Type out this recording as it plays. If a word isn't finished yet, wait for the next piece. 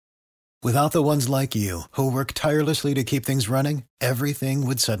Without the ones like you, who work tirelessly to keep things running, everything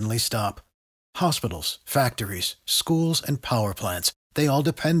would suddenly stop. Hospitals, factories, schools, and power plants, they all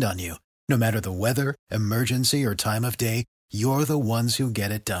depend on you. No matter the weather, emergency, or time of day, you're the ones who get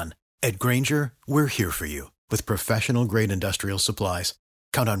it done. At Grainger, we're here for you with professional-grade industrial supplies.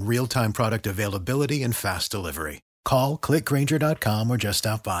 Count on real-time product availability and fast delivery. Call, click Grainger.com, or just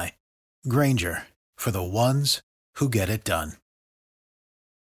stop by. Grainger, for the ones who get it done.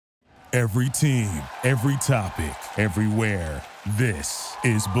 Every team, every topic, everywhere. This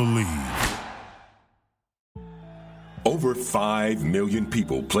is Believe. Over 5 million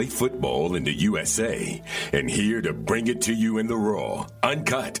people play football in the USA, and here to bring it to you in the raw,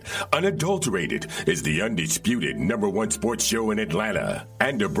 uncut, unadulterated is the undisputed #1 sports show in Atlanta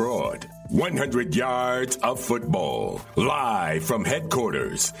and abroad. 100 yards of football, live from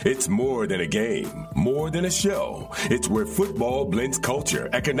headquarters. It's more than a game, more than a show. It's where football blends culture,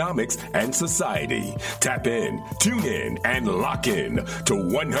 economics, and society. Tap in, tune in, and lock in to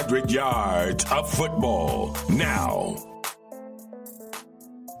 100 yards of football now.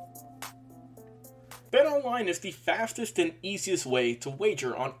 BetOnline is the fastest and easiest way to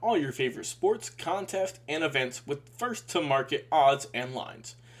wager on all your favorite sports, contests, and events with first-to-market odds and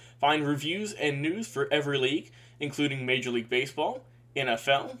lines. Find reviews and news for every league, including Major League Baseball,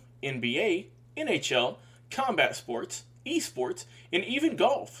 NFL, NBA, NHL, combat sports, esports, and even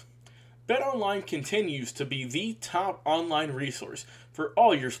golf. BetOnline continues to be the top online resource for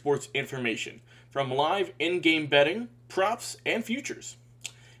all your sports information, from live in-game betting, props, and futures.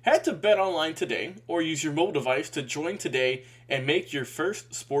 Head to BetOnline today or use your mobile device to join today and make your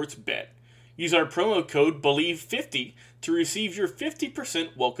first sports bet. Use our promo code BELIEVE50 to receive your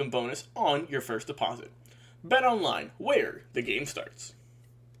 50% welcome bonus on your first deposit. BetOnline, where the game starts.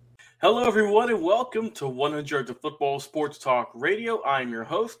 Hello everyone and welcome to 100 Yards of Football Sports Talk Radio. I'm your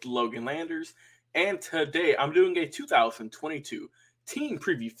host, Logan Landers, and today I'm doing a 2022 team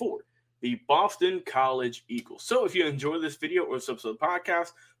preview for the Boston College Eagles. So if you enjoy this video or this episode of the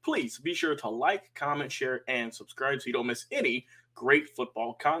podcast, please be sure to like, comment, share, and subscribe so you don't miss any great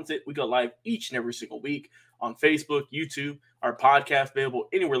football content. We go live each and every single week on Facebook, YouTube, our podcast available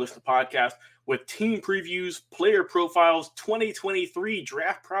anywhere listen to podcasts with team previews, player profiles, 2023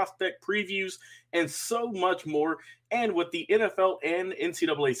 draft prospect previews, and so much more. And with the NFL and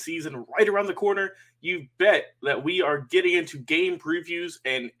NCAA season right around the corner, you bet that we are getting into game previews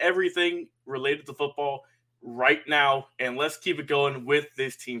and everything related to football right now. And let's keep it going with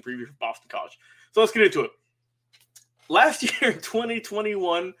this team preview for Boston College. So let's get into it. Last year,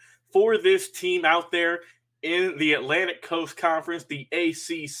 2021, for this team out there in the Atlantic Coast Conference, the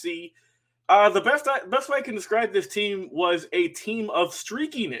ACC, the best way I can describe this team was a team of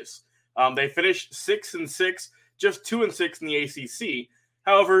streakiness. They finished 6-6, just 2-6 in the ACC.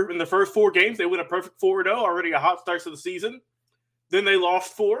 However, in the first 4 games, they went a perfect 4-0, already a hot start to the season. Then they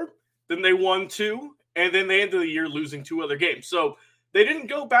lost 4, then they won 2, and then they ended the year losing 2 other games. So they didn't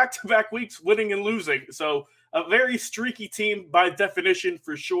go back-to-back weeks winning and losing. So a very streaky team by definition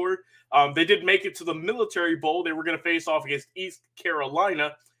for sure. They did make it to the Military Bowl. They were going to face off against East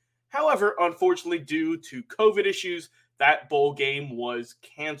Carolina. However, unfortunately, due to COVID issues, that bowl game was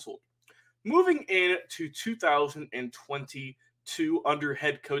canceled. Moving into 2022 under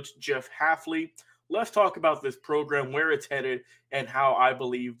head coach Jeff Hafley, let's talk about this program, where it's headed, and how I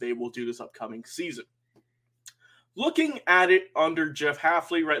believe they will do this upcoming season. Looking at it under Jeff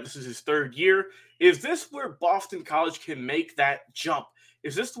Hafley, right, this is his 3rd year. Is this where Boston College can make that jump?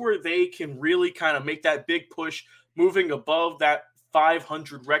 Is this where they can really kind of make that big push, moving above that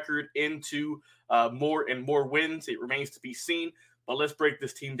 500 record into more and more wins? It remains to be seen, but let's break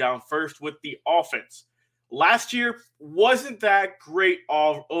this team down first with the offense. Last year wasn't that great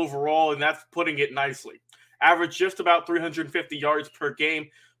overall, and that's putting it nicely. Averaged just about 350 yards per game,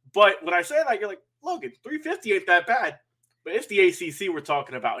 but when I say that, you're like, Logan, 350 ain't that bad. But it's the ACC we're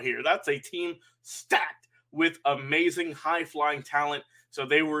talking about here. That's a team stacked with amazing high-flying talent. So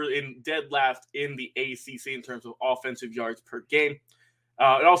they were in dead last in the ACC in terms of offensive yards per game.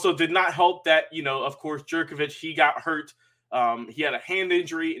 It also did not help that, of course, Jurkovec, he got hurt. He had a hand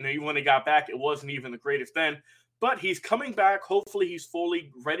injury, and even when he got back, it wasn't even the greatest then. But he's coming back. Hopefully he's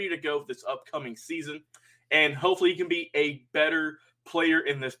fully ready to go this upcoming season. And hopefully he can be a better player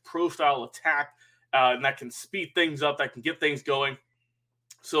in this pro-style attack. And that can speed things up, that can get things going.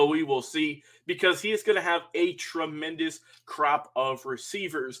 So we will see, because he is going to have a tremendous crop of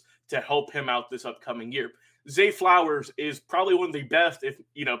receivers to help him out this upcoming year. Zay Flowers is probably one of the best, if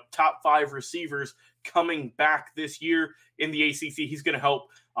top 5 receivers coming back this year in the ACC. He's going to help.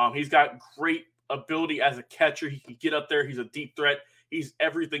 He's got great ability as a catcher. He can get up there. He's a deep threat. He's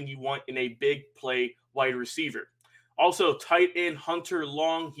everything you want in a big play wide receiver. Also, tight end Hunter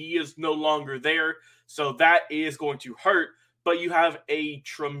Long, he is no longer there, so that is going to hurt. But you have a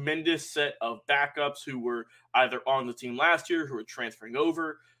tremendous set of backups who were either on the team last year, who are transferring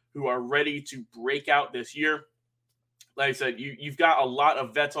over, who are ready to break out this year. Like I said, you've got a lot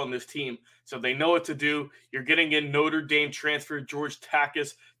of vets on this team, so they know what to do. You're getting in Notre Dame transfer George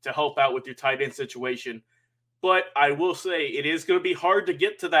Takis to help out with your tight end situation. But I will say it is going to be hard to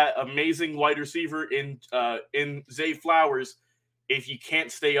get to that amazing wide receiver in Zay Flowers if you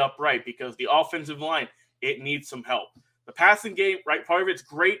can't stay upright, because the offensive line, it needs some help. The passing game, right, part of it's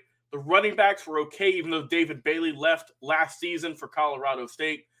great. The running backs were okay, even though David Bailey left last season for Colorado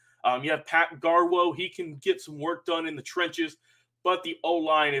State. You have Pat Garwo. He can get some work done in the trenches, but the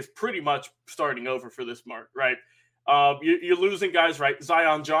O-line is pretty much starting over for this mark, right? You're losing guys, right?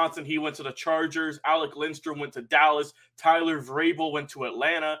 Zion Johnson, he went to the Chargers. Alec Lindstrom went to Dallas. Tyler Vrabel went to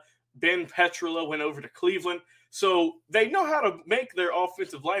Atlanta. Ben Petrola went over to Cleveland. So they know how to make their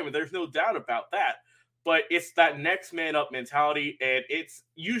offensive linemen. There's no doubt about that. But it's that next man up mentality, and it's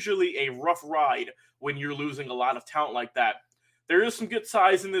usually a rough ride when you're losing a lot of talent like that. There is some good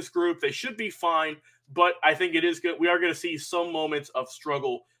size in this group. They should be fine, but I think it is good. We are going to see some moments of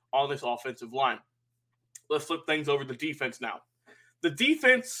struggle on this offensive line. Let's flip things over to defense now. The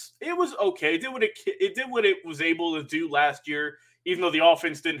defense, it was okay. It did what it was able to do last year, even though the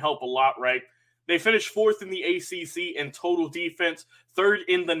offense didn't help a lot, right? They finished fourth in the ACC in total defense, third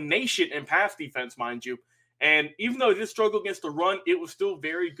in the nation in pass defense, mind you. And even though it did struggle against the run, it was still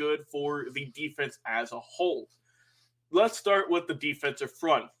very good for the defense as a whole. Let's start with the defensive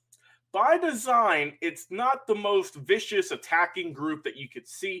front. By design, it's not the most vicious attacking group that you could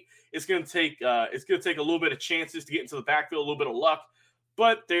see. It's going to take a little bit of chances to get into the backfield, a little bit of luck,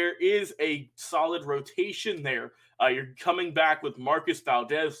 but there is a solid rotation there. You're coming back with Marcus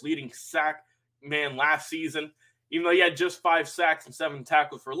Valdez leading sack man last season. Even though he had just 5 sacks and 7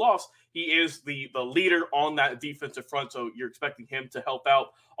 tackles for loss, he is the leader on that defensive front, so you're expecting him to help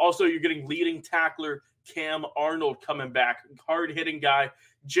out. Also, you're getting leading tackler Cam Arnold coming back, hard-hitting guy.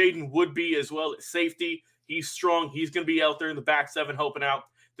 Jaden Woodby as well at safety. He's strong. He's going to be out there in the back seven helping out.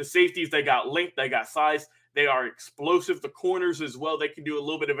 The safeties, they got length, they got size. They are explosive. The corners as well, they can do a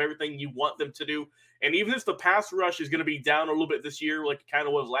little bit of everything you want them to do. And even if the pass rush is going to be down a little bit this year, like it kind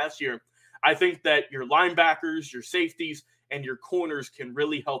of was last year, I think that your linebackers, your safeties, and your corners can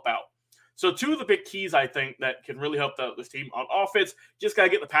really help out. So 2 of the big keys, I think, that can really help this team on offense, just got to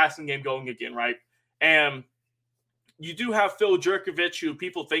get the passing game going again, right? And you do have Phil Jurkovich, who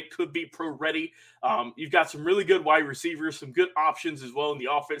people think could be pro-ready. You've got some really good wide receivers, some good options as well in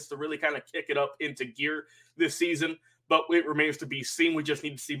the offense to really kind of kick it up into gear this season. But it remains to be seen. We just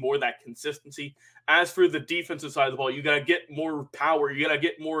need to see more of that consistency. As for the defensive side of the ball, you got to get more power. You got to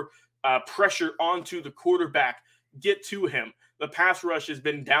get more pressure onto the quarterback, get to him. The pass rush has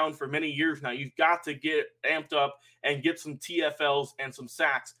been down for many years now. You've got to get amped up and get some TFLs and some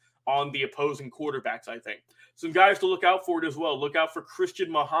sacks on the opposing quarterbacks, I think. Some guys to look out for it as well. Look out for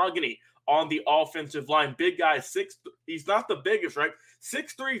Christian Mahogany on the offensive line. Big guy, he's not the biggest, right?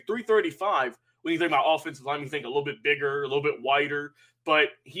 6'3", 335. When you think about offensive line, you think a little bit bigger, a little bit wider. But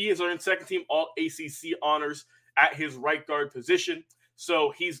he has earned second-team All-ACC honors at his right guard position.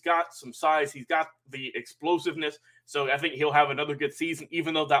 So he's got some size. He's got the explosiveness. So I think he'll have another good season,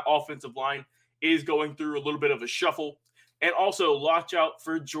 even though that offensive line is going through a little bit of a shuffle. And also watch out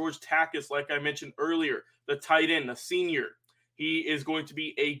for George Takis, like I mentioned earlier, the tight end, the senior. He is going to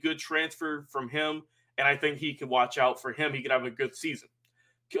be a good transfer from him, and I think he can watch out for him. He could have a good season.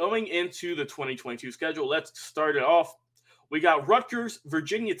 Going into the 2022 schedule, let's start it off. We got Rutgers,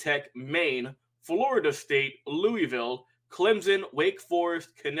 Virginia Tech, Maine, Florida State, Louisville, Clemson, Wake Forest,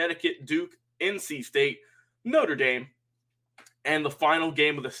 Connecticut, Duke, NC State, Notre Dame, and the final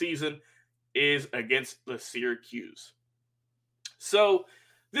game of the season is against the Syracuse. So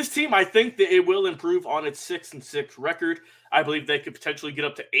this team, I think that it will improve on its 6-6 record. I believe they could potentially get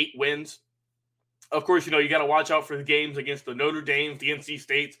up to 8 wins. Of course, you got to watch out for the games against the Notre Dames, the NC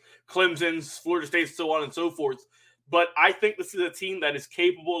States, Clemson's, Florida States, so on and so forth. But I think this is a team that is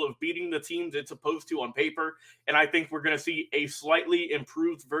capable of beating the teams it's supposed to on paper. And I think we're going to see a slightly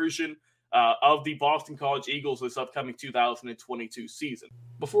improved version of the Boston College Eagles this upcoming 2022 season.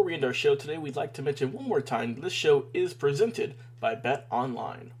 Before we end our show today, we'd like to mention one more time this show is presented by Bet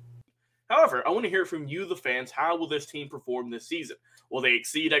Online. However, I want to hear from you, the fans. How will this team perform this season? Will they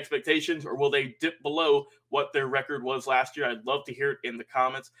exceed expectations, or will they dip below what their record was last year? I'd love to hear it in the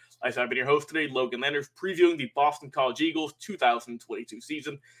comments. Like I said, I've been your host today, Logan Landers, previewing the Boston College Eagles 2022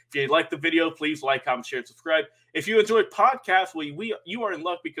 season. If you like the video, please like, comment, share, and subscribe. If you enjoyed podcasts, you are in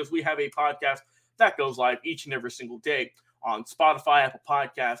luck because we have a podcast that goes live each and every single day on Spotify, Apple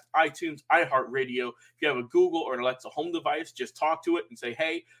Podcasts, iTunes, iHeartRadio. If you have a Google or an Alexa home device, just talk to it and say,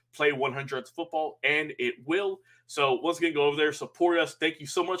 hey, play 100 Yards of Football, and it will. So once again, go over there, support us. Thank you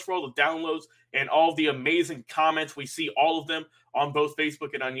so much for all the downloads and all the amazing comments. We see all of them on both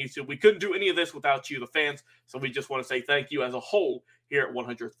Facebook and on YouTube. We couldn't do any of this without you, the fans, so we just want to say thank you as a whole here at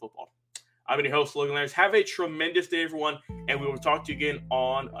 100 Yards of Football. I've been your host, Logan Landers. Have a tremendous day, everyone, and we will talk to you again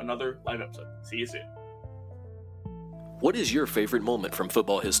on another live episode. See you soon. What is your favorite moment from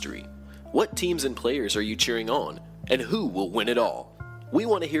football history? What teams and players are you cheering on? And who will win it all? We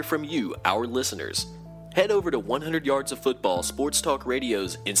want to hear from you, our listeners. Head over to 100 Yards of Football Sports Talk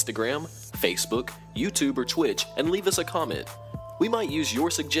Radio's Instagram, Facebook, YouTube, or Twitch and leave us a comment. We might use your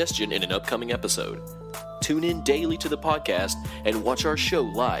suggestion in an upcoming episode. Tune in daily to the podcast and watch our show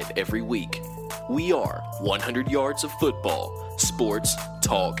live every week. We are 100 Yards of Football Sports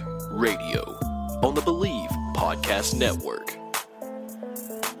Talk Radio on the Believe Podcast Network.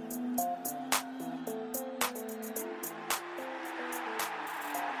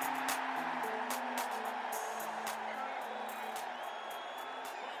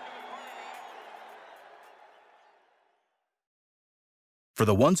 For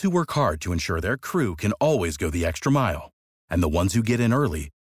the ones who work hard to ensure their crew can always go the extra mile, and the ones who get in early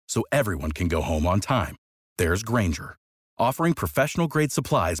so everyone can go home on time, there's Grainger, offering professional-grade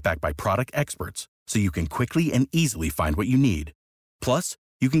supplies backed by product experts so you can quickly and easily find what you need. Plus,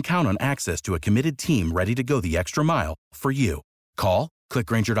 you can count on access to a committed team ready to go the extra mile for you. Call, click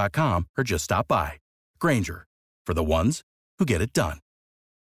Grainger.com, or just stop by. Grainger, for the ones who get it done.